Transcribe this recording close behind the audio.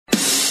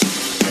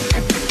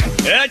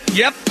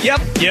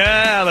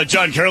Yeah, the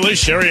John Curley,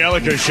 Sherry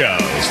Elliker Show.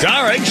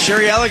 Starring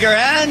Sherry Elliker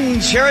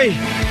and Sherry.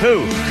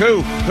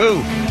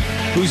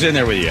 Who's in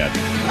there with you?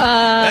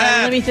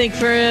 Let me think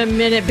for a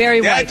minute.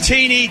 Barry White. That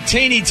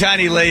teeny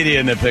tiny lady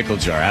in the pickle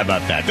jar. How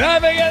about that?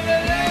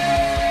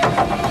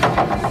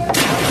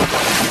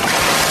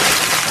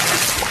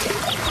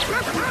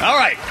 All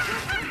right.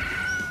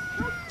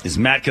 Is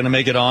Matt going to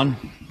make it on?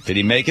 Did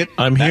he make it?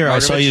 I'm here. I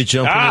saw you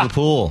jump into the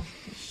pool.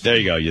 There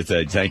you go.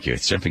 Thank you.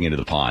 It's jumping into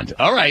the pond.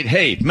 All right.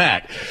 Hey,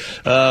 Matt,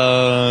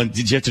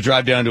 did you have to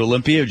drive down to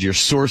Olympia, or did your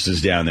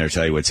sources down there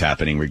tell you what's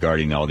happening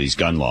regarding all these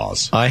gun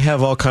laws? I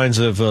have all kinds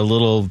of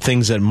little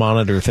things that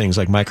monitor things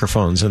like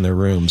microphones in their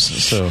rooms.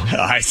 So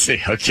I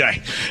see.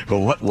 Okay.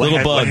 Well, what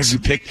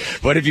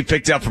have you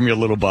picked up from your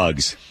little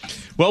bugs?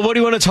 Well, what do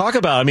you want to talk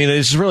about? I mean,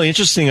 it's really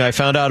interesting. I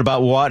found out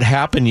about what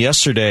happened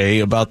yesterday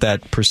about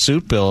that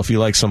pursuit bill. If you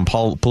like some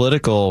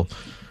political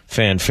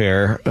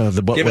fanfare,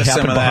 what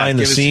happened behind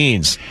the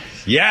scenes.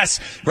 Yes,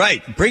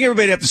 right. Bring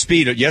everybody up to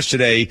speed.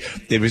 Yesterday,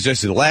 it was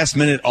just at the last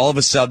minute. All of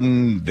a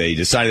sudden, they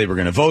decided they were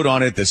going to vote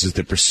on it. This is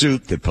the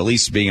pursuit, the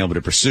police being able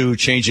to pursue,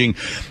 changing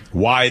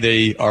why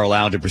they are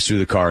allowed to pursue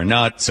the car or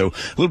not. So a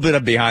little bit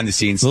of behind the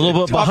scenes. A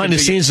little bit behind the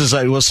scenes is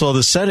so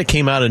the Senate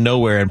came out of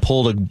nowhere and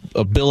pulled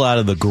a bill out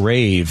of the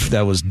grave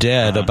that was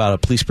dead about a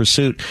police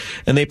pursuit,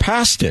 and they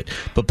passed it.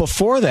 But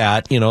before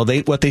that,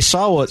 what they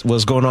saw what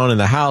was going on in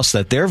the House,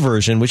 that their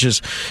version, which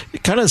is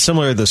kind of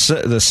similar to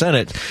the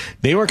Senate,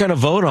 they weren't going to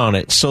vote on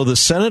it. So the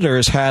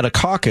senators had a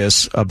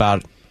caucus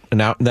about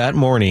that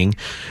morning,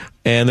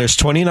 and there's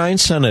 29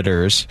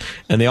 senators,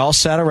 and they all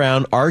sat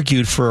around,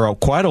 argued for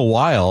quite a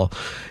while,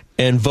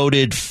 and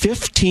voted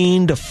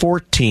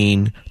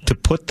 15-14 to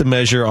put the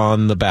measure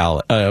on the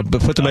ballot,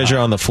 put the measure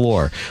on the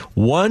floor.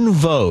 One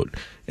vote.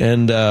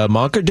 And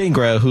Monica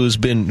Dingra, who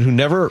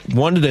never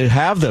wanted to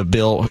have the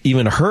bill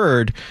even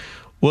heard,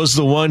 was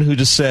the one who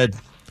just said,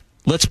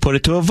 let's put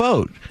it to a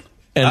vote.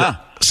 And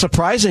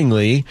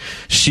surprisingly,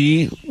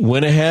 she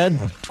went ahead,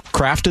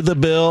 crafted the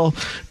bill,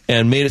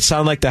 and made it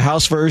sound like the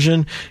House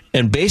version,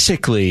 and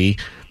basically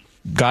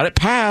got it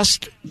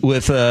passed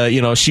with,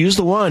 she used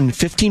the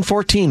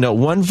 15-14,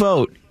 one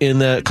vote in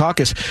the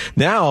caucus.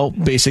 Now,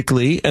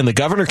 basically, and the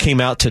governor came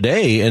out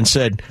today and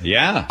said,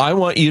 I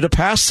want you to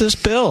pass this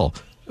bill,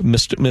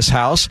 Miss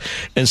House.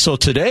 And so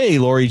today,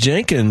 Lori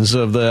Jenkins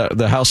of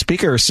the House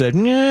Speaker said,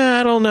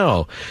 I don't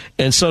know.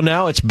 And so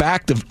now it's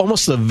back.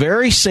 Almost the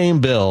very same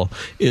bill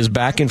is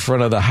back in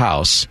front of the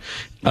House.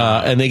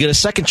 And they get a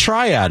second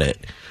try at it.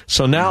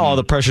 So now all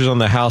the pressure's on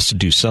the House to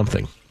do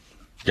something.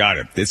 Got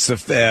it. It's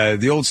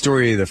the old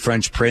story of the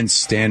French prince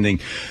standing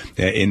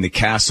in the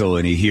castle,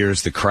 and he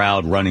hears the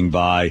crowd running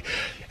by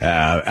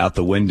out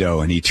the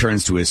window, and he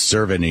turns to his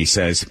servant and he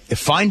says,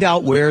 find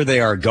out where they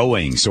are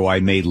going so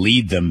I may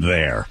lead them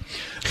there.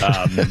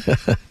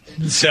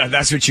 So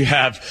that's what you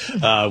have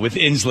with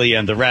Inslee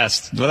and the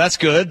rest. Well, that's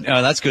good.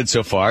 That's good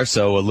so far.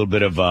 So a little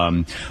bit of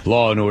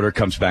law and order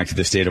comes back to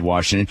the state of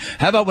Washington.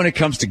 How about when it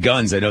comes to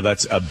guns? I know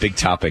that's a big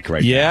topic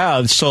right now.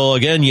 Yeah. So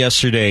again,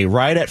 yesterday,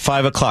 right at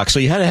 5 o'clock. So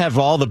you had to have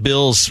all the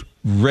bills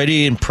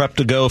ready and prepped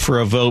to go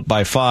for a vote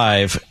by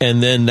 5,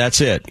 and then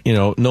that's it.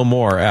 No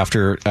more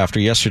after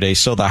yesterday.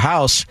 So the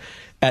House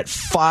at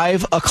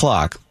 5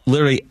 o'clock,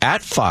 literally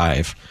at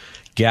 5,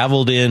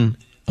 gavelled in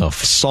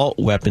assault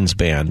weapons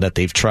ban that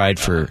they've tried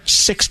for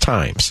 6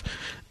 times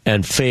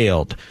and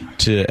failed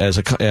to as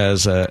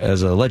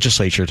a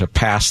legislature to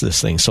pass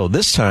this thing. So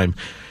this time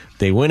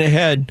they went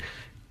ahead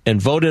and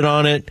voted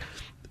on it.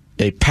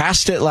 They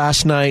passed it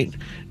last night.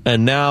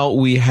 And now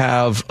we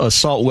have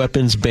assault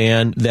weapons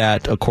ban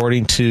that,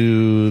 according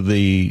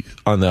to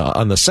on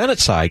the Senate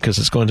side, because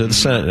it's going to the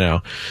Senate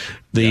now,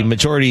 the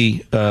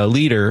majority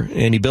leader,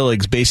 Andy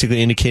Billig's,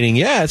 basically indicating,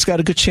 it's got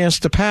a good chance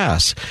to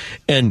pass.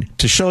 And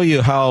to show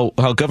you how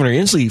Governor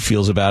Inslee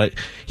feels about it,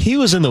 he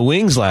was in the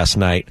wings last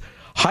night,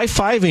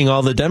 high-fiving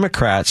all the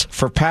Democrats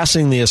for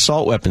passing the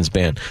assault weapons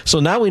ban.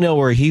 So now we know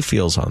where he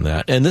feels on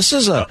that. And this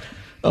is a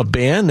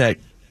ban that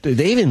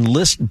they even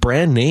list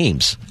brand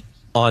names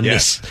on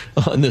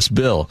this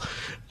bill.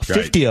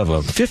 50 of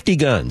them, 50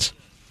 guns.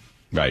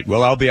 Right.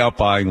 Well, I'll be out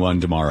buying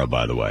one tomorrow,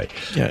 by the way.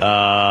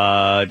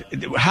 Yeah.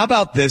 How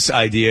about this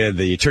idea?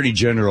 The Attorney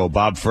General,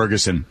 Bob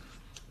Ferguson,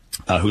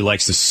 who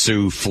likes to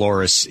sue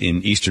florists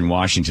in eastern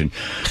Washington.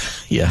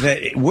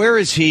 Where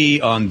is he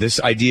on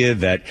this idea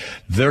that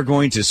they're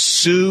going to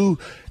sue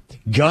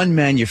gun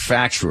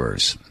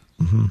manufacturers?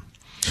 Mm-hmm.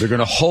 They're going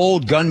to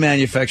hold gun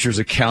manufacturers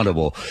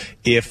accountable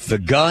if the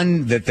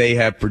gun that they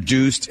have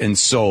produced and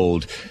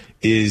sold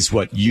is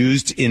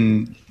used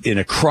in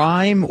a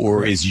crime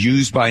or is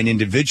used by an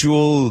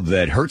individual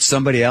that hurts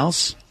somebody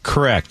else?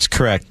 Correct.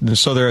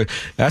 So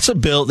that's a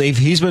bill.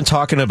 He's been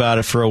talking about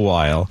it for a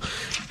while,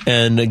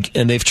 and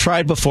they've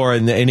tried before,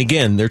 and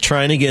again they're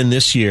trying again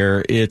this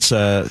year. It's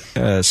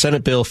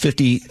Senate Bill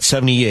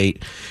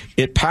 5078.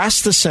 It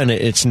passed the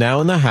Senate. It's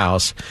now in the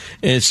House,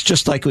 and it's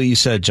just like what you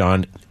said,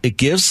 John. It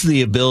gives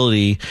the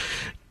ability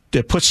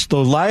that puts the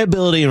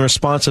liability and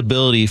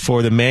responsibility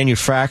for the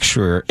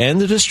manufacturer and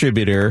the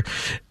distributor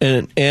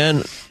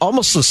and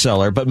almost the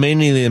seller, but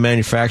mainly the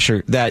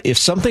manufacturer, that if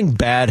something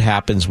bad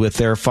happens with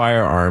their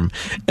firearm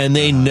and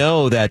they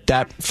know that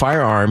that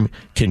firearm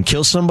can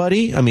kill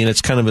somebody, I mean,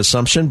 it's kind of an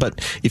assumption, but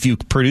if you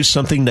produce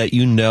something that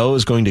you know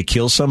is going to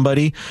kill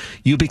somebody,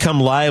 you become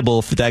liable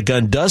if that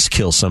gun does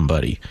kill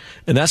somebody.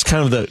 And that's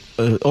kind of the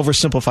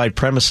oversimplified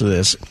premise of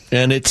this.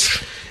 And it's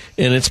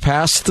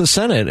passed the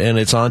Senate and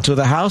it's on to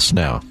the House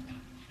now.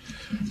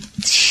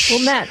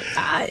 Well, Matt,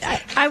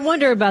 I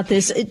wonder about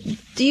this.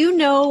 Do you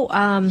know?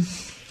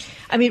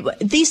 I mean,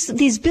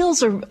 these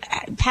bills are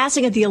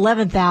passing at the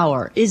 11th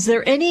hour. Is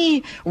there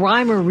any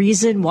rhyme or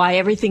reason why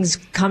everything's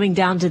coming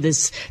down to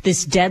this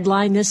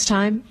deadline this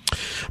time?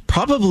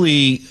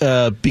 Probably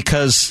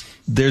because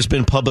there's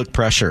been public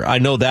pressure. I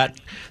know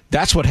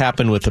that's what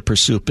happened with the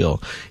Pursuit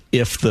bill.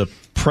 If the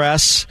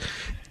press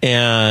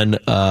and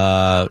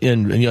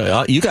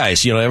you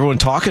guys, everyone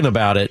talking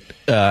about it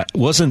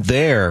wasn't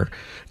there,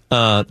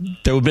 there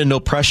would have been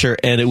no pressure,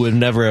 and it would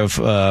never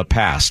have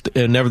passed.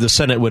 The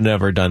Senate would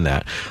never have done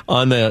that.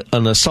 On the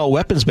assault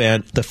weapons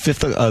ban, the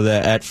 5th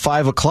at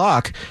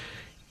 5:00,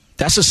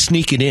 that's a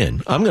sneak it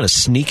in. I'm going to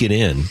sneak it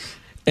in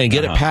and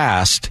get it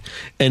passed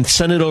and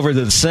send it over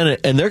to the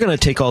Senate, and they're going to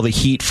take all the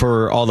heat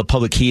for all the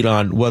public heat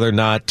on whether or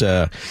not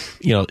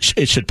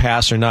it should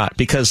pass or not,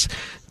 because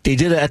they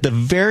did it at the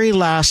very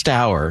last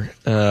hour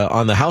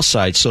on the House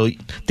side, so they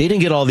didn't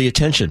get all the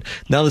attention.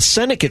 Now the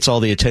Senate gets all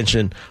the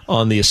attention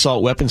on the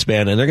assault weapons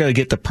ban, and they're going to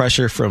get the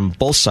pressure from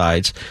both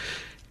sides.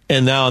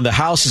 And now the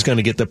House is going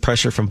to get the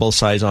pressure from both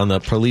sides on the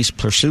police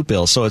pursuit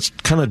bill. So it's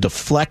kind of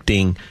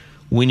deflecting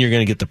when you're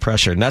going to get the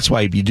pressure, and that's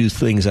why you do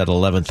things at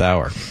 11th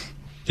hour.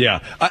 Yeah,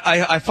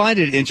 I find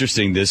it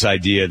interesting, this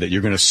idea that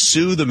you're going to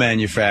sue the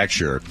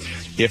manufacturer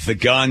if the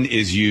gun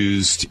is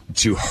used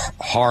to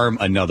harm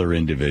another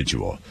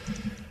individual.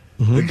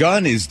 Mm-hmm. The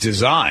gun is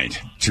designed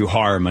to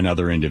harm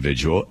another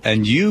individual,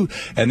 and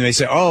they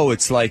say, oh,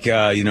 it's like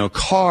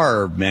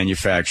car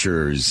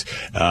manufacturers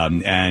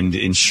and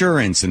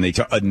insurance, and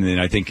then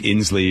I think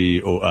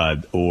Inslee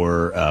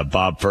or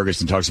Bob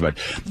Ferguson talks about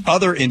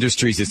other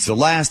industries. It's the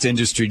last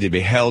industry to be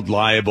held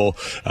liable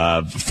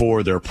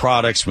for their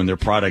products when their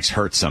products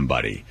hurt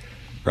somebody.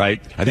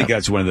 Right? I think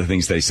that's one of the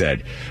things they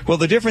said. Well,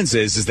 the difference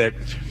is that,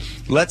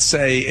 let's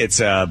say it's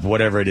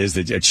whatever it is,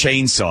 a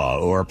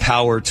chainsaw or a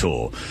power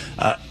tool.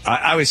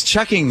 I was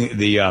checking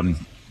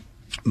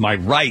my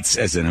rights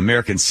as an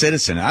American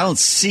citizen. I don't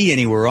see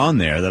anywhere on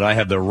there that I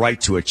have the right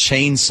to a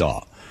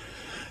chainsaw.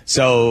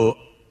 So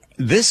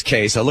this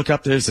case, I look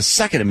up, there's the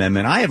Second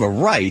Amendment. I have a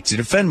right to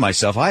defend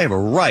myself. I have a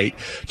right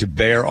to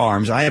bear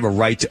arms. I have a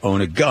right to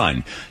own a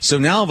gun. So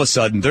now all of a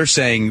sudden they're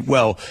saying,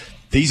 well,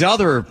 these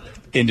other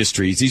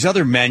industries, these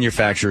other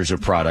manufacturers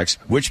of products,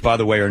 which, by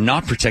the way, are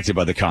not protected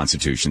by the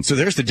Constitution. So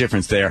there's the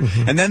difference there.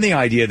 Mm-hmm. And then the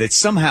idea that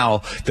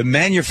somehow the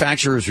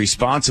manufacturer is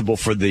responsible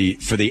for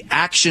the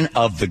action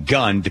of the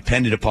gun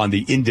dependent upon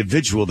the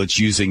individual that's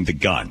using the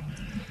gun.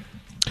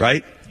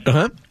 Right?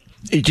 Uh-huh.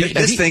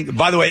 This thing,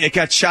 by the way, it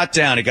got shot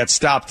down. It got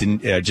stopped in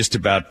just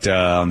about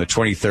on the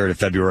 23rd of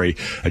February.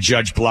 A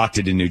judge blocked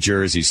it in New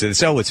Jersey.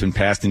 So it's been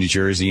passed in New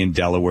Jersey and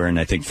Delaware and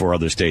I think 4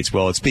 other states.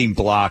 Well, it's being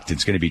blocked.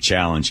 It's going to be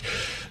challenged.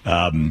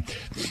 Well,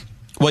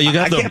 you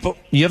have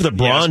the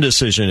Braun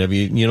decision. Have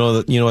you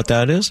know what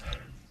that is?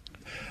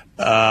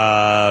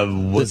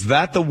 Was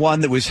that the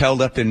one that was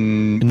held up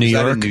in New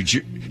York?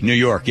 New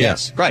York,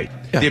 yes. Yeah. Right.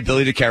 Yeah. The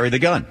ability to carry the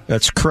gun.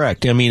 That's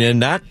correct. I mean,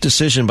 and that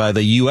decision by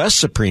the U.S.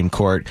 Supreme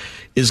Court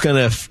is going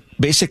to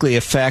basically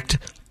affect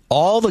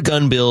all the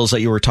gun bills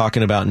that you were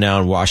talking about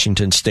now in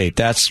Washington State.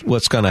 That's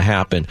what's going to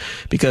happen,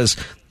 because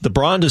the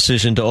Braun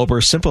decision, to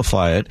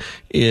oversimplify it,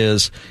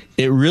 is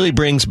it really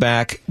brings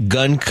back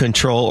gun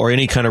control or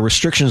any kind of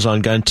restrictions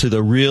on gun to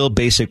the real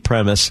basic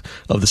premise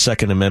of the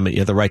Second Amendment.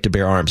 You have the right to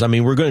bear arms. I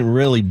mean, we're going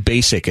really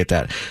basic at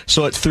that.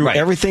 So it threw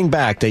everything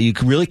back, that you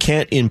really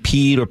can't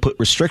impede or put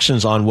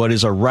restrictions on what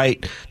is a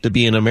right to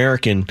be an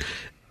American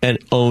and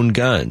own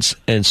guns.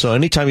 And so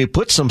anytime you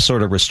put some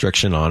sort of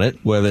restriction on it,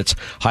 whether it's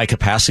high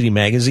capacity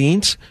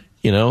magazines,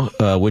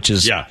 which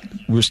is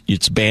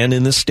it's banned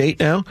in this state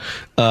now,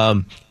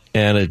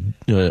 and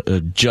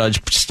a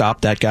judge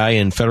stopped that guy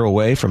in Federal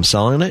Way from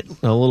selling it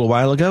a little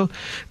while ago.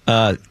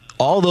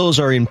 All those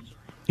are in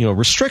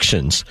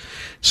restrictions.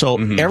 So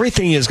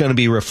everything is going to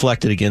be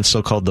reflected against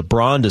so-called the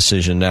Braun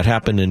decision that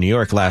happened in New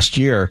York last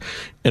year,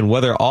 and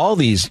whether all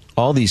these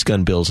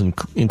gun bills,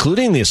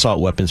 including the assault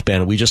weapons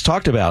ban we just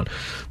talked about,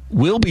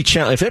 will be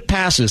challenged. If it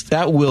passes,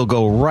 that will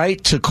go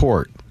right to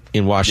court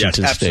in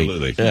Washington State.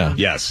 Absolutely. Yeah.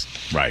 Yes.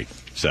 Right.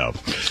 So,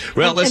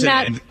 well,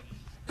 listen.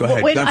 Go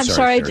ahead. Wait, I'm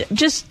sorry.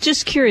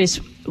 Just curious.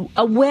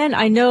 When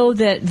I know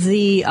that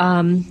the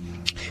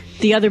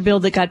other bill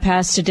that got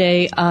passed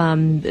today,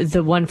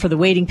 the one for the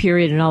waiting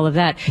period and all of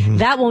that,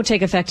 that won't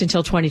take effect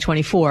until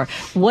 2024.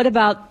 What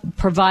about,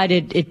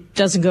 provided it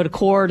doesn't go to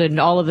court and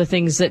all of the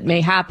things that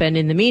may happen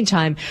in the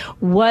meantime,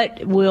 when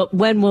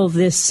will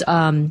this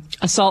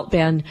assault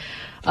ban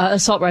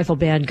assault rifle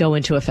ban go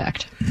into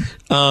effect?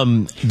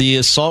 The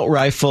assault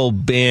rifle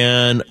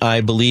ban,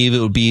 I believe it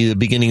would be the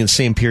beginning of the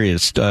same period.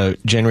 It's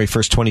January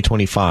 1st,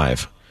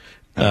 2025.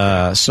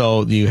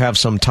 So you have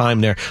some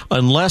time there,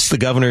 unless the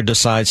governor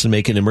decides to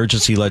make an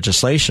emergency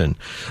legislation,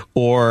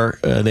 or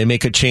they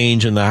make a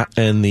change on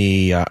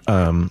the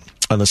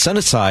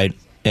Senate side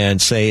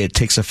and say it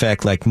takes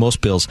effect, like most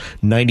bills,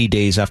 90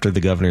 days after the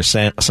governor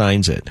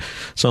signs it.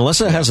 So unless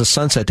it has a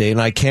sunset date,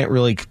 and I can't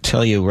really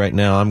tell you right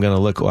now, I'm going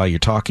to look while you're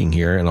talking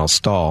here, and I'll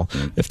stall.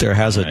 If there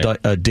has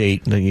a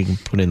date, then you can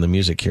put in the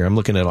music here. I'm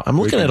looking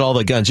at all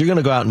the guns. You're going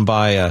to go out and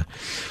buy a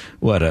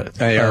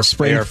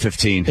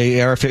AR-15.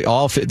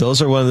 AR-15.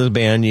 Those are one of the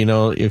banned.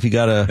 If you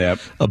got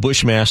a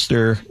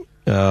Bushmaster.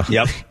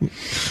 Yep.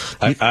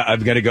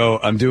 I've got to go.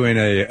 I'm doing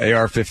a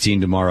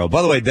AR-15 tomorrow.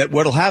 By the way,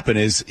 what'll happen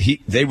is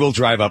they will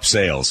drive up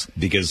sales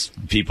because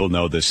people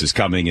know this is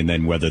coming, and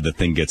then whether the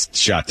thing gets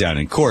shot down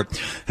in court,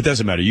 it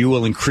doesn't matter. You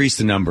will increase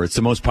the number. It's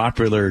the most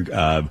popular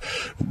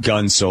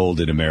gun sold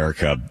in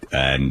America,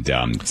 and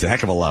it's a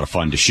heck of a lot of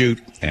fun to shoot.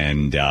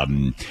 And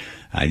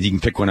you can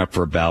pick one up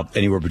for about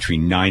anywhere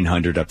between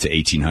 $900 up to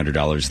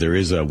 $1,800. There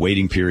is a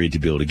waiting period to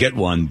be able to get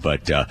one,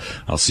 but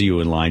I'll see you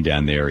in line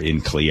down there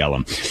in Cle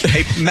Elum.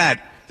 Hey, Matt,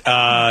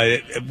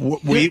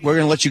 we're going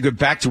to let you get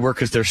back to work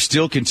because they're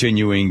still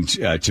continuing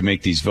to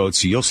make these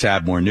votes. So you'll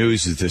have more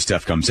news as this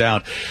stuff comes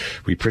out.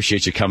 We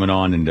appreciate you coming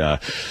on, and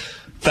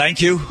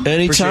thank you.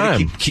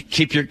 Anytime.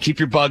 Keep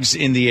your bugs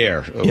in the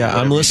air. Yeah,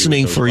 I'm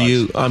listening for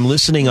you. I'm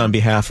listening on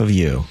behalf of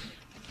you.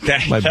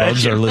 My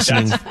bugs are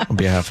listening on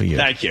behalf of you.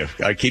 Thank you.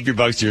 Keep your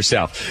bugs to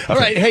yourself. All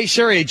right. Hey,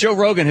 Sherry, Joe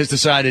Rogan has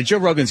decided. Joe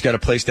Rogan's got a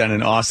place down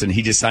in Austin.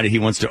 He decided he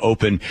wants to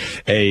open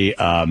a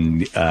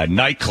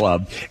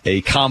nightclub, a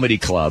comedy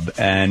club,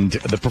 and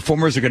the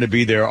performers are going to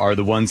be there are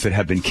the ones that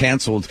have been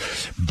canceled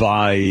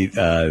by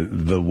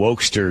the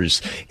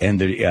wokesters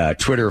and the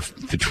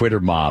Twitter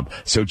mob.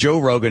 So Joe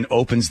Rogan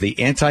opens the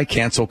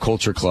Anti-Cancel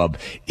Culture Club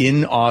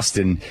in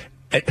Austin.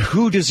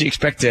 Who does he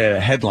expect to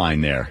headline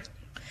there?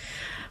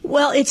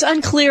 Well, it's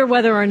unclear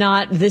whether or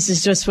not this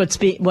is just what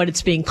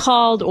it's being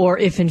called, or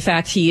if in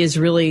fact he is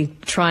really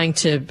trying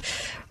to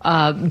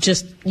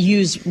just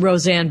use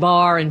Roseanne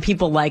Barr and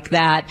people like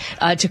that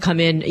to come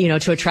in,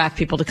 to attract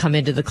people to come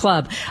into the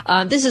club.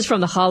 This is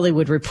from the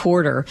Hollywood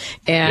Reporter,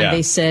 and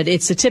they said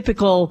it's a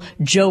typical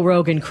Joe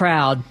Rogan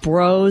crowd: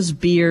 bros,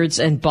 beards,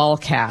 and ball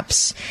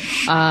caps.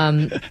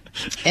 And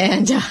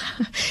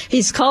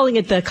he's calling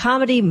it the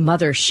Comedy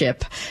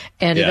Mothership.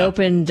 And it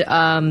opened,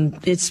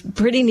 it's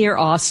pretty near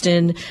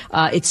Austin.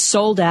 It's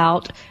sold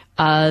out.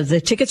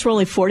 The tickets were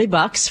only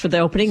 $40 for the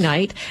opening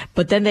night,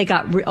 but then they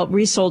got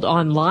resold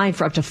online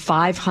for up to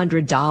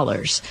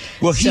 $500.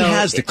 Well, he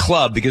has the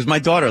club because my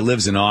daughter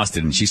lives in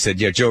Austin, and she said,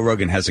 Joe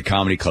Rogan has a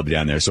comedy club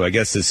down there. So I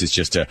guess this is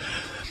just a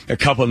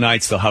couple of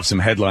nights. They'll have some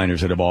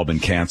headliners that have all been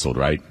canceled,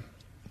 right?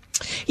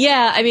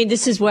 Yeah, I mean,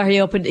 this is where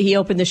he opened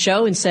the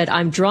show and said,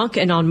 "I'm drunk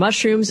and on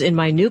mushrooms in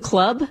my new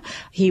club."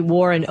 He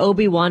wore an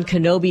Obi-Wan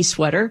Kenobi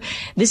sweater.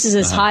 "This is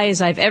as high as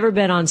I've ever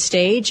been on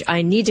stage.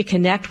 I need to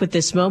connect with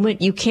this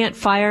moment. You can't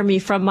fire me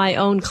from my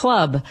own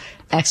club!"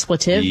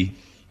 Expletive.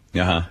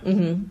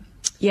 Mm-hmm.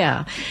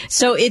 Yeah.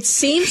 So it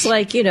seems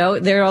like,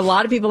 there are a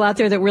lot of people out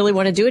there that really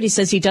want to do it. He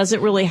says he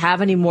doesn't really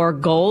have any more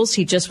goals.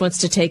 He just wants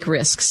to take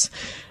risks.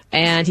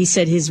 And he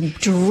said his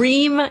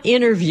dream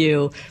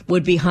interview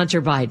would be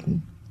Hunter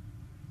Biden.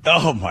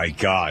 Oh, my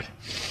God.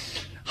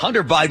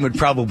 Hunter Biden would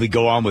probably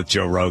go on with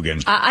Joe Rogan.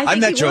 I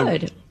think he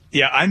would.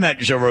 Yeah, I met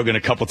Joe Rogan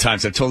a couple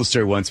times. I've told the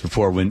story once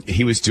before when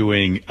he was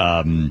doing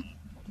what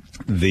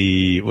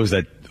was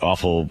that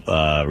awful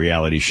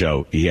reality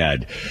show he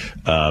had?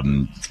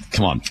 Come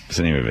on, what's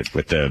the name of it?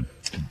 With the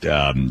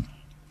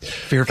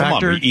Fear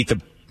Factor?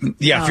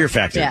 Fear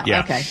Factor. Yeah.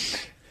 Okay.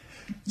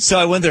 So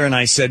I went there and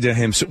I said to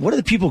him, "So what do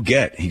the people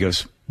get?" He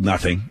goes,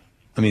 "Nothing.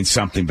 I mean,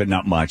 something, but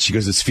not much." He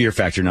goes, "It's Fear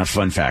Factor, not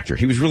Fun Factor."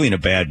 He was really in a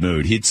bad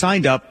mood. He'd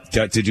signed up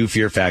to do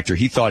Fear Factor.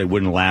 He thought it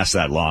wouldn't last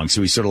that long.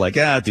 So he's sort of like,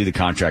 do the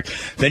contract.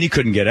 Then he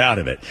couldn't get out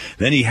of it.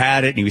 Then he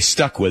had it and he was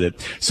stuck with it.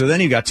 So then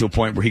he got to a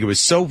point where he was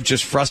so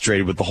just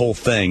frustrated with the whole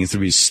thing. And so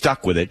he was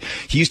stuck with it.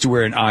 He used to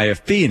wear an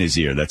IFB in his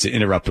ear. That's an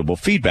interruptible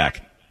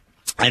feedback.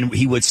 And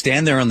he would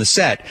stand there on the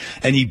set,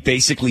 and he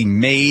basically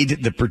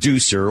made the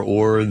producer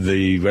or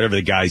whatever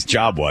the guy's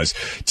job was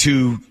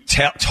to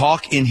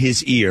talk in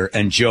his ear,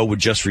 and Joe would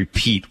just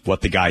repeat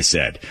what the guy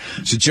said.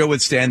 So Joe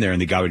would stand there,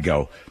 and the guy would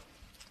go,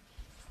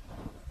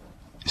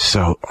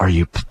 "So are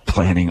you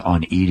planning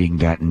on eating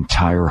that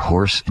entire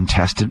horse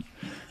intestine?"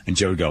 And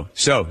Joe would go,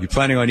 "So you're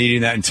planning on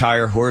eating that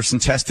entire horse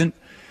intestine?"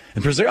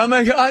 And the person's like, "Oh,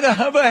 my God,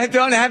 I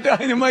don't have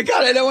to. Oh, my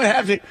God, I don't want to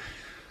have to.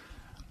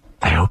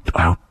 I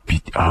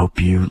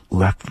hope you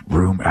left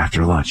room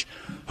after lunch."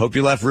 Hope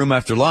you left room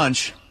after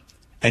lunch.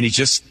 And he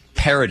just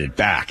parroted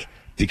back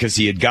because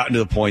he had gotten to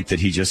the point that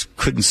he just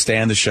couldn't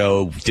stand the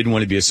show, didn't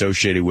want to be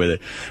associated with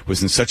it,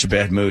 was in such a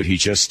bad mood. He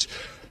just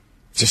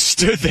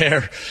stood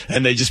there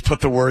and they just put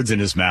the words in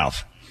his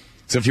mouth.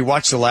 So if you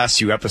watch the last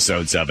few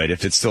episodes of it,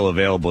 if it's still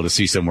available to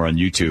see somewhere on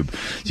YouTube,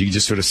 you can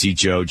just sort of see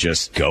Joe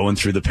just going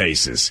through the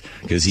paces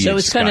because he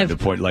it's kind of the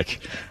point, like,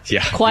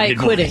 quiet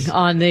quitting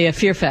on the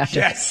Fear Factor.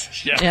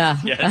 Yes. Yeah.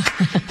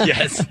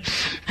 Yes.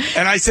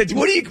 And I said,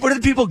 what do the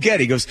people get?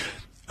 He goes,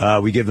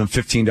 we give them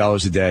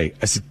 $15 a day.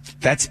 I said,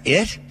 that's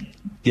it?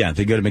 Yeah,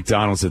 they go to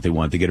McDonald's if they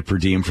want. They get a per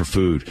diem for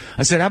food.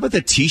 I said, how about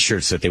the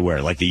T-shirts that they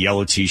wear, like the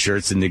yellow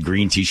T-shirts and the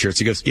green T-shirts?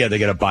 He goes, yeah, they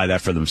got to buy that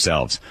for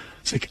themselves.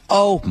 It's like,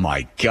 oh,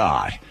 my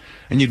God.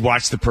 And you'd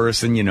watch the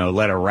person,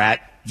 let a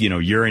rat,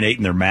 urinate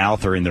in their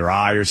mouth or in their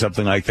eye or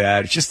something like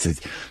that. It's just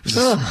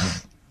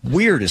the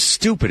weirdest,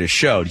 stupidest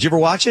show. Did you ever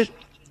watch it?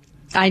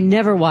 I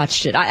never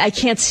watched it. I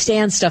can't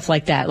stand stuff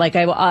like that. Like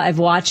I've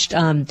watched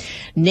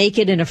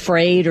Naked and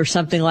Afraid or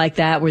something like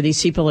that, where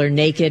these people are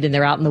naked and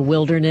they're out in the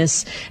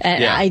wilderness.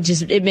 And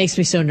it makes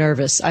me so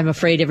nervous. I'm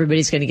afraid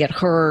everybody's going to get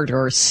hurt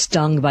or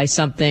stung by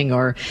something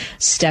or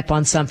step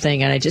on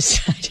something. And I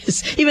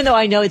just, even though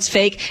I know it's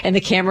fake and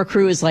the camera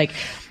crew is like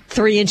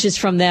 3 inches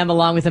from them,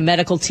 along with a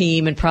medical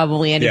team and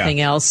probably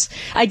anything else.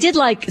 I did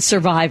like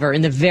Survivor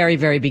in the very,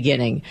 very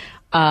beginning.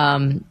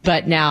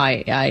 But now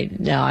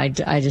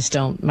I just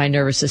don't, my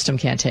nervous system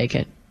can't take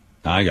it.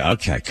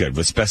 Okay, good.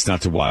 Well, it's best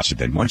not to watch it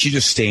then. Why don't you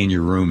just stay in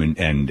your room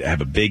and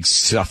have a big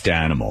stuffed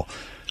animal?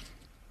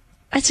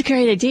 That's a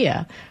great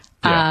idea.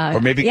 Or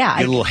maybe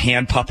get a little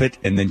hand puppet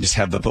and then just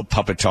have the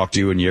puppet talk to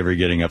you when you're ever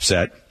getting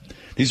upset.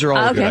 These are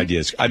all good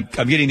ideas. I'm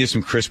getting this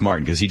from Chris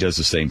Martin because he does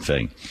the same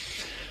thing.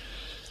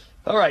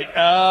 All right,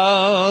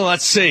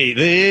 let's see.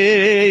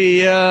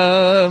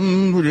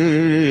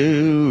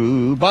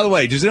 By the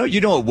way, do you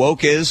know what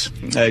woke is?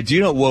 Do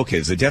you know what woke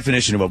is? The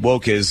definition of what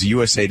woke is,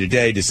 USA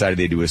Today decided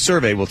they'd do a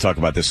survey. We'll talk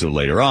about this a little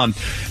later on.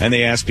 And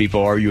they asked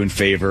people, are you in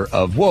favor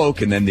of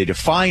woke? And then they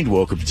defined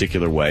woke a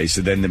particular way.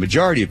 So then the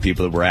majority of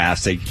people that were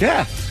asked say,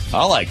 yeah,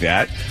 I like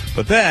that.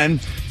 But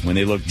then when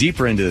they looked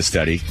deeper into the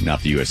study,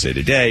 not the USA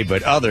Today,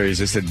 but others,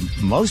 they said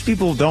most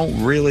people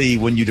don't really,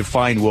 when you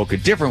define woke a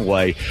different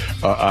way,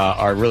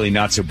 are really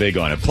not so big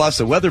on it. Plus,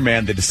 the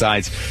weatherman that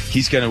decides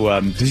he's going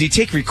to, does he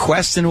take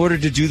requests in order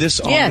to do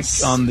this?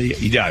 Yes.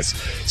 He does.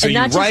 So and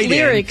not just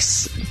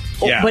lyrics,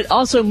 but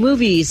also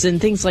movies and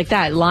things like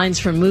that, lines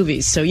from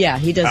movies. So, yeah,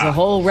 he does a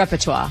whole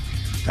repertoire.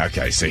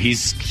 Okay, so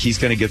he's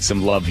going to get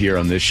some love here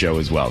on this show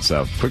as well.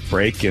 So, quick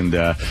break, and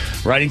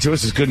writing to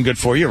us is good and good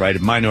for you, right,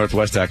 at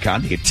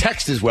mynorthwest.com. You can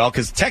text as well,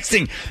 because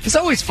texting is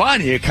always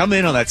fun. You come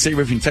in on that State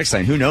Roofing text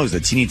line. Who knows? The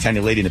teeny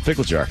tiny lady in the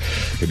pickle jar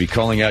could be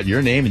calling out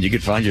your name, and you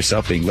could find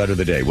yourself being letter of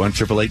the day.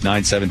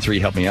 1-888-973.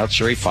 Help me out,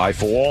 Sherry.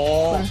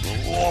 54.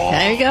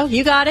 There you go.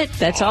 You got it.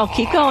 That's all.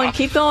 Keep going.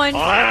 Keep going.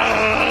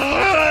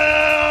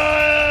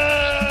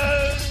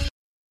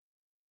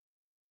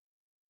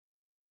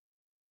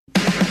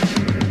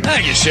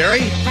 Thank you,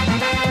 Sherry.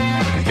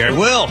 Okay, I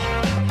will.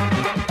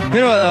 You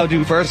know what I'll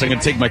do first? I'm going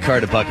to take my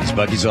car to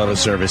Bucky's Auto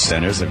Service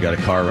Centers. I've got a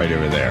car right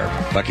over there.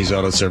 Bucky's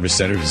Auto Service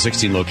Centers,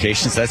 16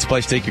 locations. That's the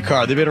place to take your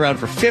car. They've been around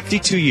for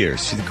 52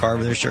 years. See the car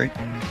over there, Sherry?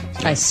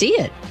 I see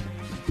it.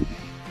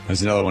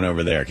 There's another one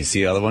over there. Can you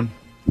see the other one?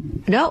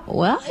 No,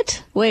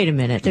 what? Wait a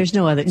minute. There's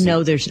no other.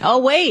 No, there's. Oh,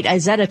 wait.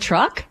 Is that a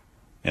truck?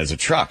 There's a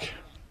truck.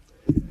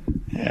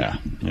 Yeah,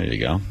 there you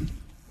go.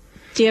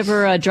 Do you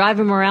ever drive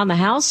them around the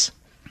house?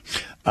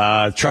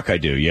 Truck I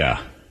do,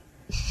 yeah.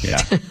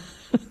 Yeah.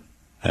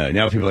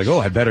 Now people are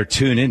like, I better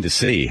tune in to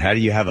see. How do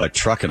you have a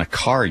truck and a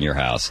car in your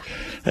house?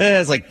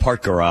 It's like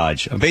park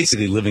garage. I'm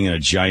basically living in a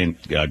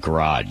giant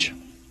garage. I'm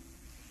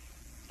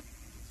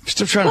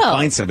still trying to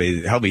find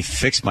somebody to help me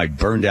fix my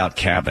burned out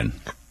cabin.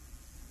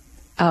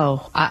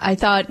 Oh, I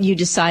thought you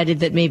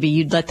decided that maybe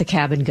you'd let the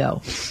cabin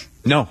go.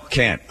 No,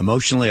 can't.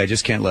 Emotionally, I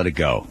just can't let it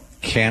go.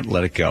 Can't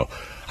let it go.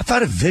 I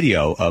found a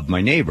video of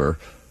my neighbor.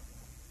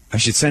 I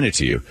should send it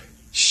to you.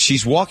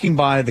 She's walking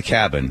by the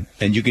cabin,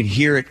 and you can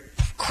hear it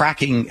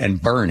cracking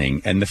and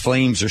burning, and the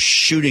flames are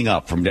shooting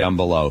up from down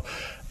below.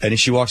 And as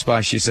she walks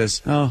by, she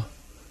says, "Oh,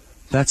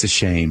 that's a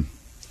shame,"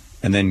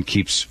 and then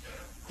keeps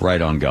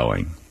right on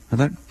going. I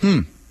thought,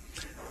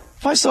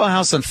 if I saw a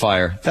house on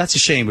fire, that's a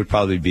shame would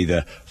probably be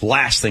the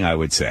last thing I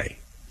would say.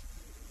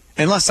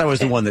 Unless I was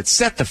the one that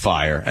set the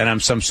fire, and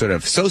I'm some sort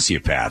of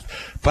sociopath.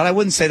 But I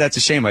wouldn't say that's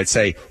a shame. I'd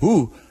say,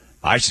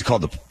 I should call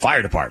the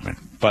fire department.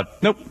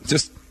 But nope,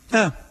 just,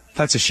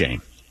 that's a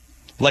shame.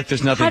 Like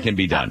there's nothing can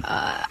be done.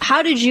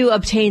 How did you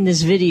obtain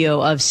this video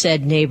of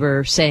said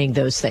neighbor saying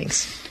those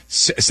things?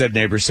 Said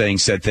neighbor saying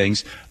said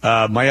things.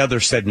 My other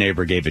said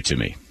neighbor gave it to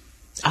me.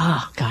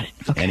 Ah, got it.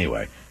 Okay.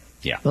 Anyway,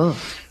 yeah. Ugh.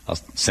 I'll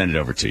send it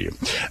over to you.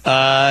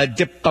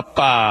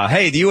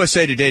 Hey, the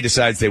USA Today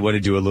decides they want to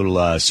do a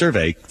little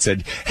survey.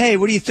 Said, hey,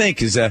 what do you think?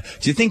 Do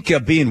you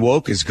think being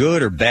woke is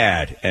good or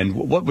bad? And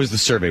what was the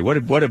survey?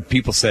 What did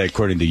people say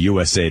according to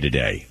USA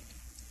Today?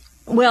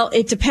 Well,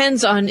 it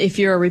depends on if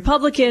you're a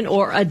Republican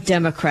or a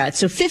Democrat.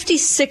 So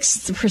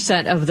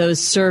 56% of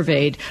those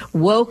surveyed,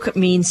 woke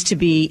means to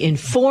be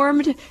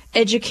informed,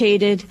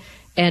 educated,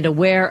 and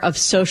aware of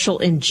social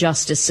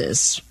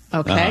injustices.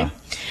 Okay.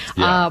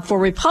 Yeah. For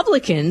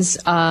Republicans,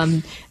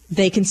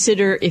 they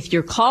consider, if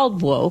you're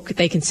called woke,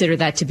 they consider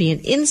that to be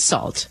an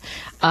insult.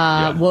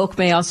 Woke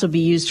may also be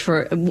used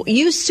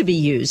used to be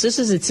used, this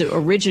is its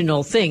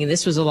original thing, and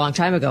this was a long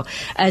time ago,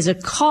 as a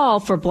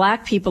call for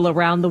black people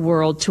around the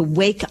world to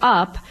wake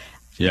up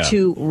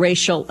to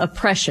racial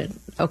oppression.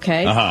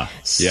 Okay.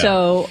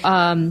 So,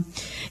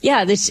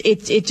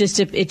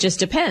 it just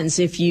depends.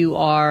 If you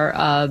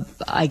are,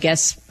 I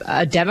guess,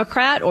 a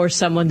Democrat or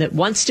someone that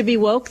wants to be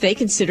woke, they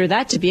consider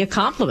that to be a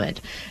compliment.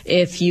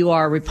 If you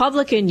are a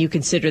Republican, you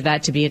consider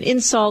that to be an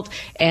insult,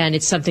 and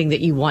it's something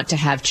that you want to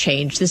have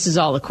changed. This is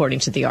all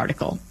according to the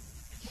article.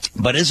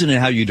 But isn't it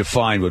how you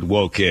define what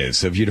woke is?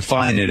 So if you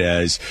define it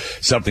as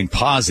something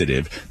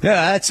positive,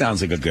 that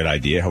sounds like a good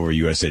idea, however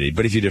you say it.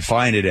 But if you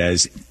define it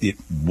as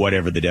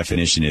whatever the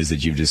definition is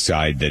that you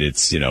decide that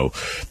it's,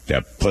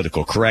 that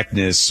political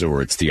correctness,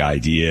 or it's the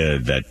idea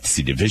that it's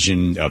the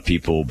division of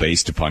people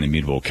based upon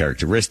immutable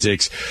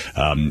characteristics,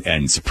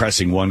 and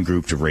suppressing one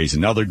group to raise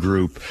another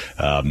group,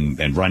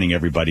 and running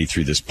everybody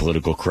through this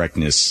political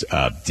correctness,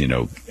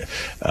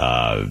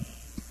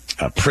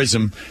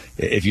 prism.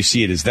 If you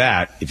see it as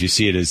that, if you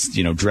see it as,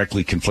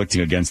 directly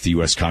conflicting against the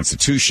U.S.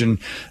 Constitution,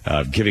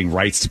 giving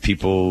rights to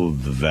people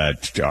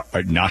that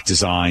are not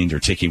designed, or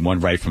taking one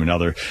right from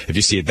another, if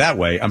you see it that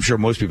way, I'm sure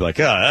most people are like,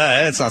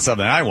 that's not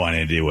something I want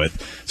to deal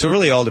with. So it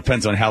really all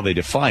depends on how they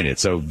define it.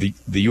 So the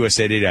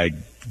USA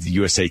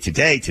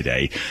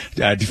Today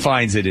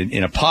defines it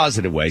in a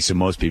positive way, so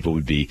most people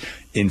would be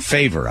in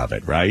favor of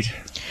it, right?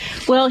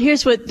 Well,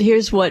 here's what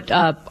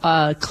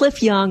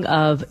Cliff Young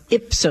of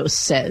Ipsos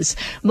says.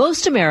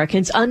 Most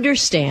Americans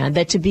understand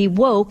that to be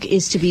woke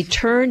is to be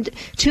tuned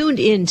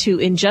into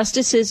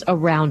injustices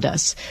around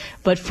us.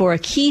 But for a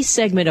key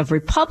segment of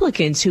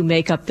Republicans who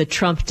make up the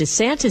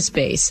Trump-DeSantis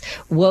base,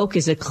 woke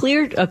is a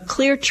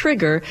clear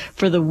trigger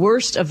for the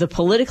worst of the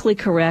politically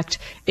correct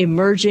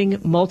emerging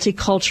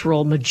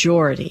multicultural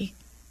majority.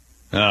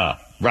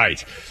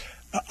 Right.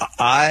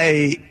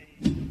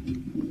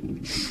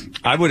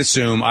 I would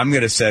assume, I'm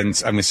going to say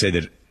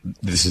that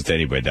this is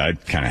anybody that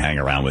I'd kind of hang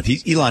around with.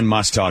 Elon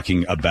Musk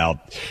talking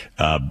about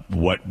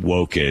what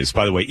woke is.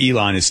 By the way,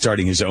 Elon is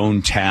starting his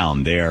own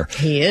town there.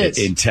 He is.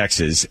 In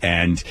Texas,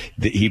 and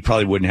he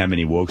probably wouldn't have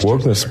any woke.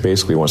 Wokeness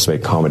basically wants to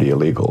make comedy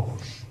illegal,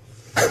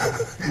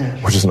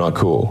 which is not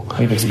cool.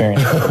 We've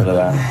experienced a bit of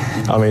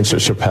that. I mean,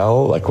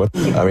 Chappelle, like what?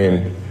 I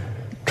mean,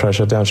 try to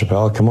shut down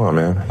Chappelle? Come on,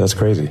 man. That's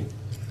crazy.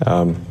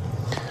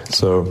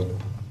 So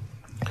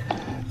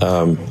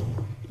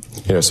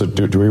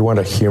do we want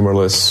a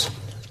humorless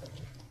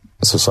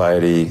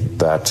society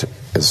that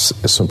is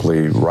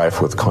simply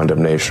rife with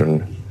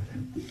condemnation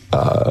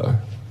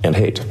and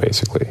hate,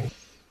 basically?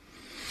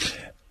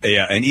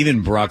 Yeah, and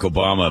even Barack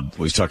Obama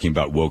was talking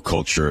about woke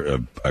culture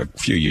a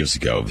few years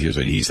ago. Here's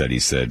what he said. He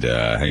said,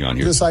 hang on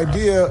here. This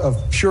idea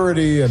of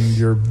purity and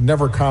you're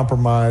never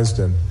compromised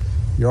and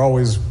you're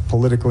always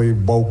politically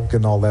woke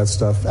and all that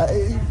stuff,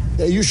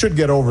 you should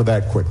get over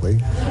that quickly.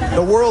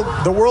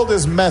 The world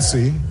is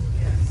messy.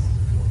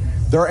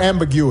 There are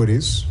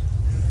ambiguities.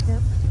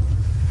 Yep.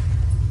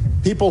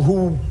 People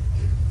who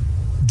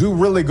do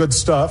really good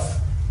stuff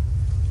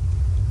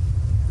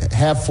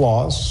have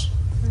flaws.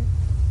 Right.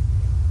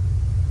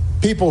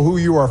 People who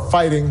you are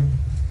fighting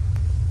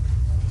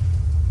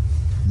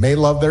may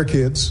love their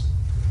kids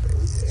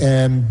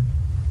and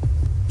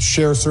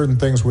share certain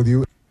things with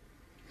you.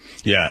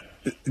 Yeah.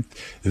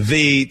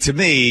 To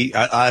me,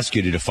 I'll ask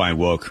you to define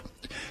woke.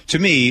 To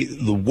me,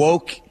 the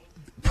woke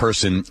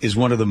person is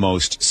one of the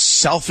most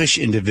selfish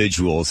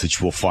individuals that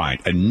you will find.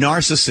 A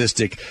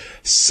narcissistic,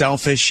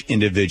 selfish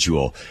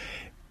individual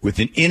with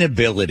an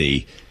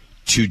inability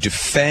to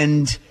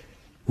defend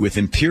with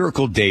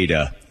empirical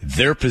data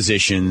their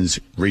positions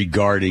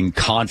regarding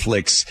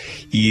conflicts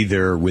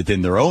either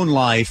within their own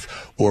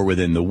life or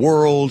within the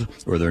world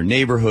or their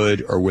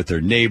neighborhood or with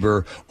their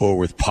neighbor or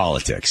with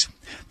politics.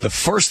 The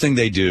first thing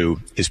they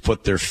do is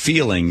put their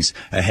feelings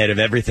ahead of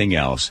everything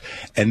else,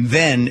 and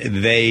then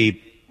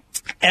they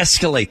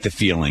escalate the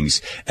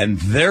feelings, and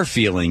their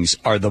feelings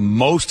are the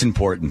most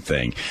important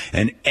thing.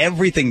 And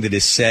everything that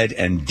is said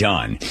and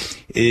done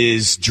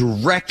is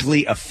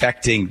directly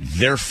affecting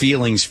their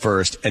feelings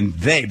first, and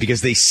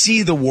because they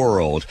see the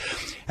world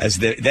as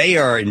they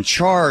are in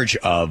charge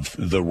of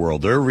the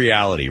world, their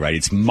reality, right?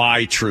 It's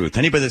my truth.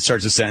 Anybody that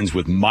starts a sentence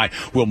with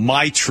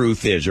my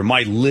truth is, or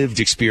my lived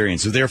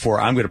experience, so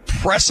therefore I'm going to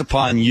press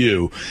upon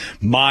you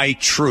my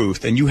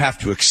truth, and you have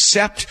to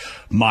accept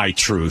my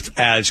truth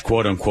as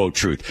quote unquote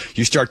truth.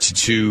 You start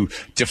to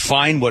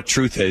define what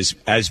truth is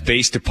as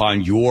based upon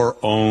your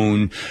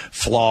own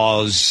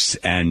flaws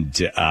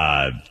and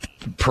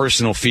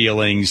personal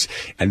feelings,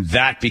 and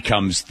that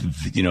becomes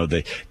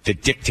the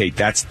dictate.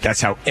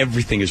 That's how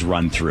everything is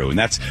run through, and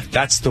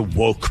that's the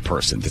woke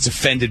person that's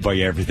offended by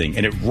everything,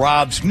 and it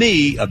robs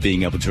me of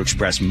being able to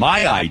express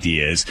my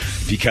ideas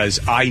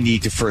because I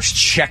need to first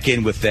check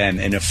in with them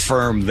and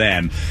affirm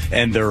them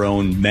and their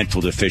own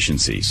mental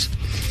deficiencies.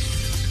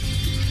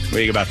 What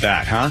do you think about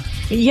that, huh?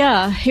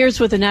 Yeah, here's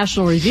what the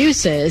National Review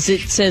says.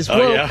 It says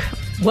woke.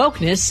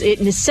 wokeness,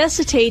 it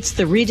necessitates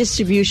the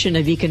redistribution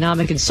of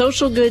economic and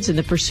social goods in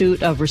the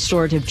pursuit of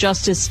restorative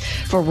justice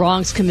for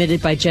wrongs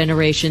committed by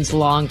generations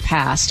long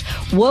past.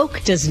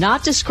 Woke does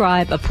not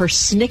describe a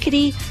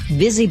persnickety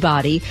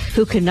busybody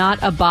who cannot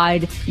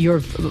abide your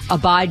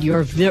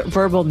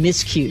verbal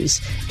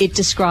miscues. It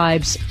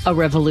describes a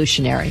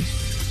revolutionary.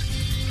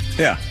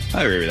 Yeah,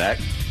 I agree with that.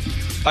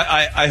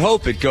 I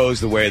hope it goes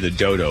the way of the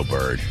dodo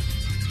bird.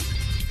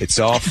 It's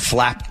all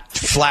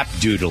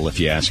flapdoodle, if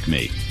you ask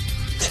me.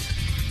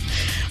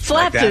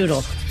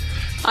 Flapdoodle.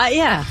 Like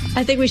yeah,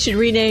 I think we should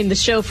rename the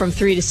show from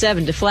 3 to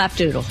 7 to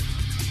Flapdoodle.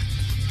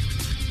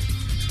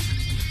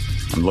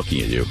 I'm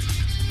looking at you.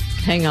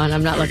 Hang on,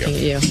 I'm not looking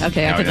at you.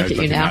 Okay, I can look at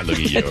you now. I'm not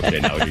looking at you. Okay,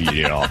 not looking at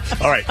you at all.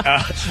 All right.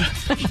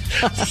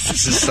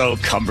 This is so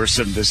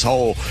cumbersome, this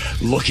whole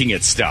looking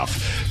at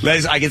stuff.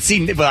 Les, I can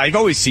see, but I've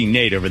always seen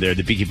Nate over there at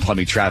the Beacon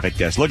Plumbing traffic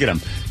desk. Look at him.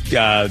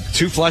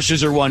 2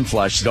 flushes or 1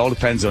 flush. It all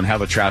depends on how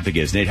the traffic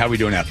is. Nate, how are we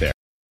doing out there?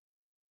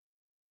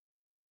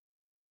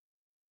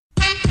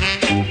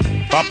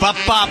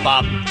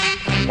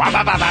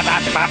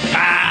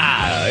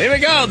 Here we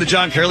go. The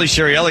John Curley,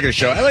 Sherry Elliger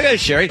Show. Look at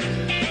Sherry.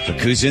 Look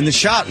who's in the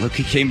shot. Look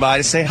who came by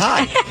to say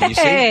hi. Can you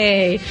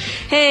see?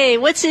 Hey,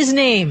 what's his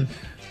name?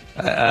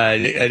 I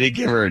didn't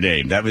give her a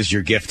name. That was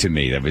your gift to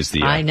me. That was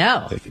the I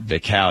know. The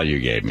cow you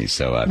gave me.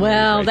 So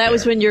well, that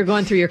was when you were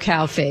going through your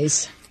cow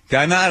phase.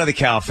 I'm out of the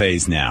cow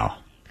phase now.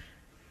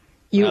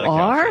 You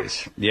are?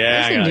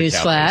 Yeah. That's a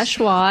newsflash.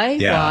 Why?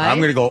 Yeah, Why? I'm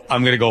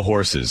gonna go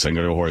horses.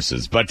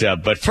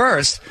 But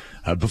first,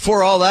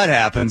 before all that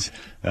happens,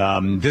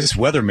 this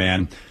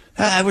weatherman.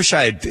 I wish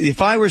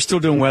if I were still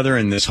doing weather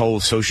and this whole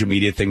social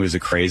media thing was a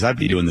craze, I'd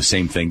be doing the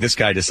same thing. This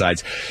guy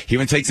decides he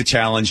even takes a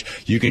challenge.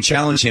 You can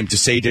challenge him to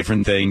say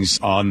different things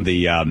on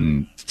the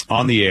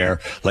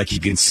air, like you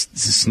can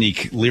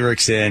sneak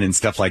lyrics in and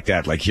stuff like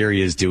that. Like here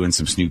he is doing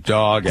some Snoop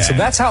Dogg. So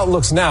that's how it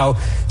looks now.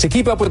 To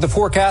keep up with the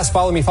forecast,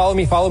 follow me, follow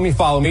me, follow me,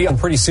 follow me. And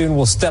pretty soon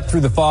we'll step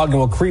through the fog and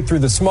we'll creep through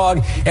the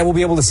smog and we'll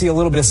be able to see a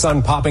little bit of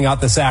sun popping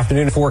out this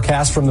afternoon.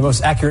 Forecast from the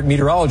most accurate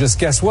meteorologist.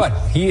 Guess what?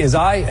 He is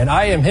I and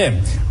I am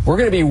him. We're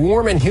going to be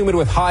warm and humid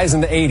with highs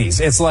in the 80s.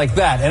 It's like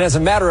that. And as a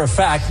matter of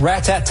fact,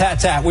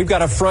 rat-tat-tat-tat, we've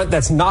got a front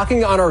that's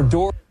knocking on our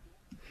door.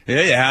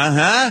 Yeah,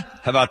 huh?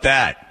 How about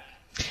that?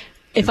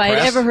 If I had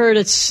ever heard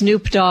a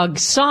Snoop Dogg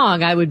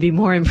song, I would be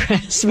more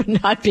impressed, but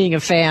not being a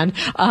fan.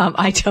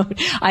 It's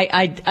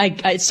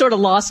sort of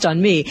lost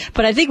on me.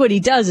 But I think what he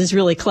does is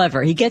really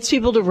clever. He gets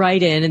people to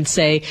write in and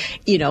say,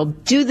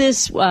 do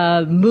this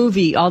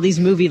movie, all these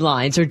movie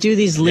lines, or do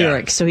these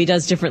lyrics. Yeah. So he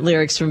does different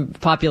lyrics from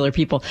popular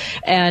people.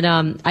 And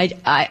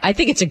I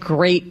think it's a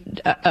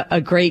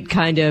great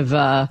kind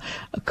of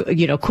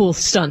cool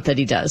stunt that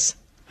he does.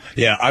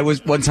 Yeah,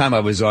 one time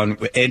I was on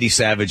Andy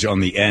Savage on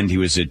the end. He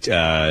was at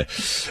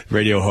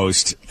radio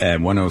host at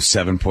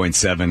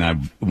 107.7. I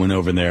went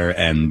over there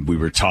and we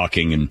were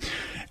talking, and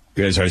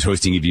as I was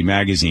hosting EV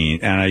Magazine,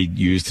 and I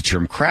used the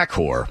term crack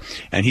whore.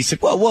 And he said,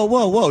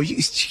 whoa, you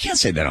can't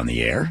say that on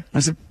the air.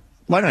 I said,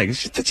 why not? He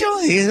said,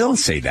 don't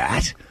say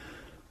that.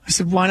 I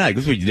said, why not? He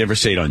goes, well, you never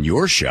say it on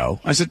your show.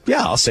 I said,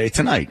 yeah, I'll say it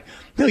tonight.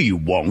 No, you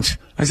won't.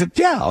 I said,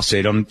 yeah, I'll say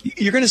it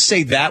you're going to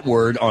say that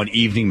word on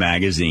Evening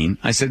Magazine.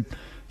 I said,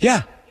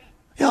 yeah,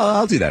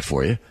 I'll do that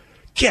for you.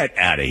 Get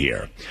out of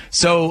here.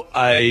 So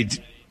I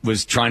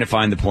was trying to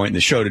find the point in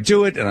the show to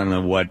do it, and I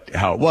don't know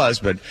how it was,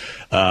 but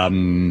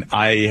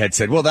I had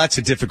said, well, that's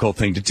a difficult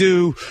thing to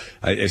do.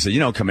 I said,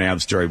 coming out of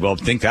the story, well, I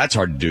think that's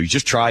hard to do. You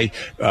just try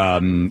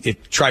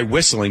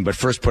whistling, but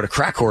first put a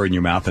crack whore in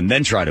your mouth and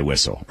then try to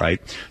whistle,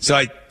 right?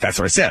 So that's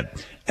what I said.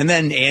 And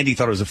then Andy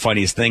thought it was the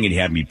funniest thing, and he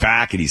had me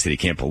back, and he said he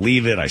can't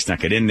believe it. I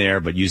snuck it in there,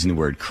 but using the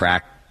word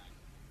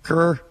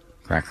cracker,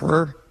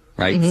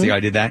 right? Mm-hmm. See how I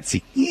did that?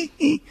 See?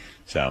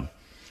 So,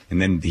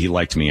 and then he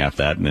liked me after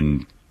that, and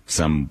then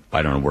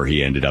I don't know where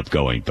he ended up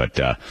going, but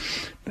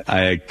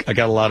I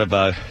got a lot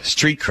of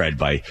street cred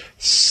by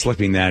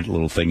slipping that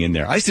little thing in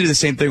there. I used to do the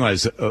same thing when I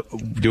was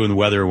doing the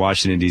weather in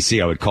Washington, D.C.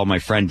 I would call my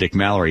friend Dick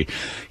Mallory.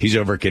 He's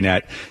over at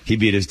Gannett. He'd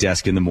be at his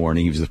desk in the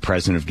morning. He was the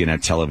president of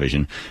Gannett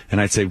Television. And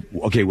I'd say,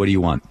 okay, what do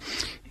you want?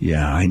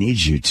 Yeah, I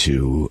need you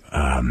to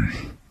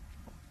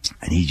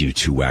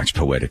wax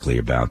poetically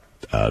about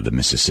the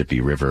Mississippi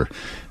River,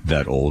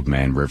 that old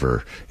man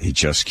river. He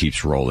just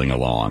keeps rolling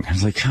along. I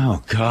was like,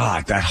 oh,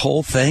 God, that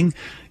whole thing?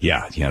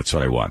 Yeah, that's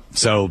what I want.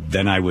 So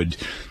then I would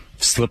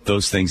slip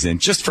those things in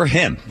just for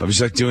him. I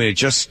was like doing it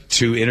just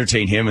to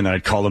entertain him, and then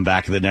I'd call him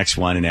back to the next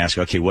one and ask,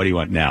 okay, what do you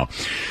want now?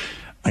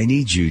 I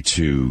need you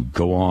to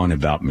go on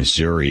about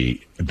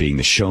Missouri being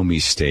the show me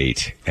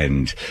state,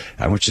 and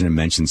I want you to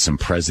mention some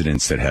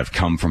presidents that have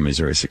come from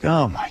Missouri. It's like,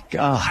 oh, my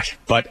God.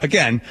 But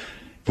again,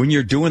 when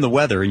you're doing the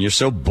weather and you're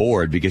so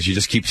bored because you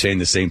just keep saying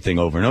the same thing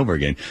over and over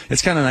again,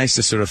 it's kind of nice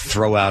to sort of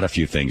throw out a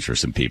few things for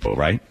some people,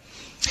 right?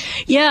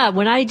 Yeah,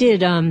 when I did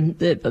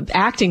the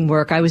acting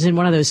work, I was in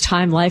one of those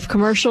Time Life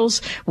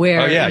commercials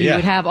where you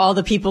would have all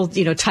the people,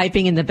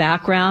 typing in the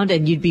background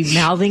and you'd be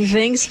mouthing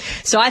things.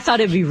 So I thought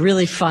it'd be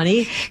really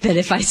funny that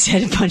if I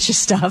said a bunch of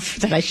stuff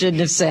that I shouldn't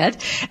have said,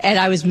 and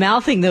I was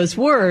mouthing those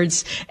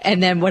words,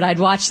 and then when I'd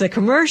watch the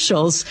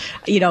commercials,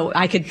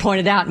 I could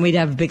point it out and we'd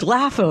have a big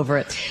laugh over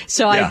it.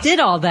 So I did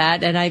all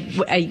that, and I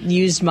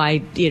used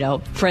my,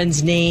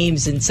 friends'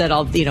 names and said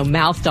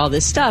mouthed all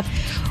this stuff.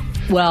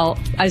 Well,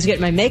 I was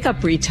getting my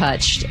makeup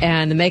retouched,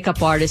 and the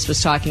makeup artist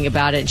was talking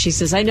about it, and she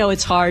says, I know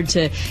it's hard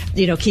to,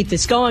 keep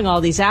this going all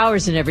these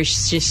hours and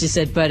she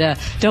said, but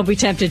don't be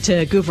tempted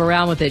to goof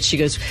around with it. She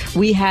goes,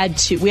 we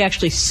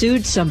actually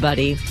sued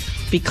somebody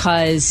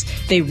because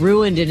they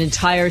ruined an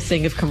entire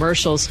thing of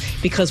commercials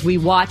because we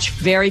watch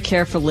very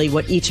carefully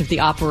what each of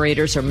the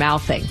operators are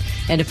mouthing.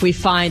 And if we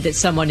find that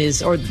someone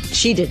is, or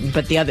she didn't,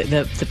 but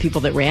the people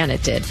that ran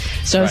it did.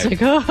 So I was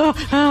like,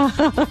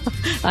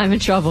 I'm in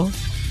trouble.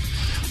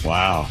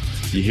 Wow.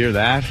 You hear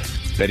that,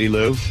 Betty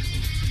Lou?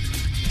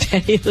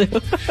 Betty Lou.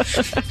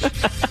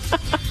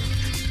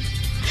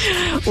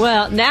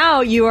 Well,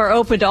 now you are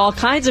open to all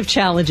kinds of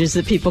challenges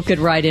that people could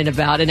write in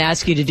about and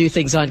ask you to do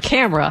things on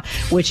camera,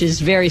 which is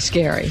very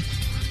scary.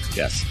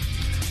 Yes.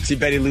 See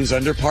Betty Lou's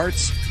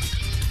underparts?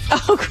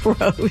 Oh,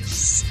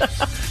 gross.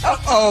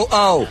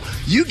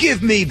 You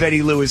give me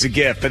Betty Lou as a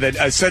gift, but then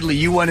suddenly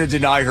you want to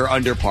deny her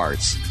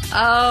underparts.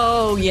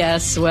 Oh,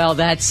 yes. Well,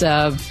 that's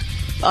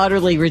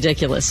utterly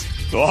ridiculous.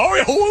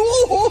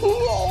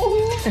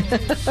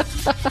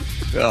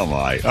 Oh,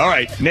 my. All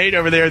right. Nate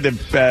over there,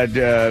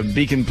 the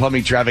Beacon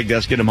Plumbing Traffic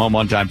Desk. Get him home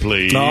on time,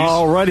 please.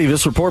 All righty.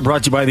 This report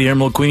brought to you by the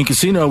Emerald Queen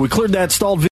Casino. We cleared that stalled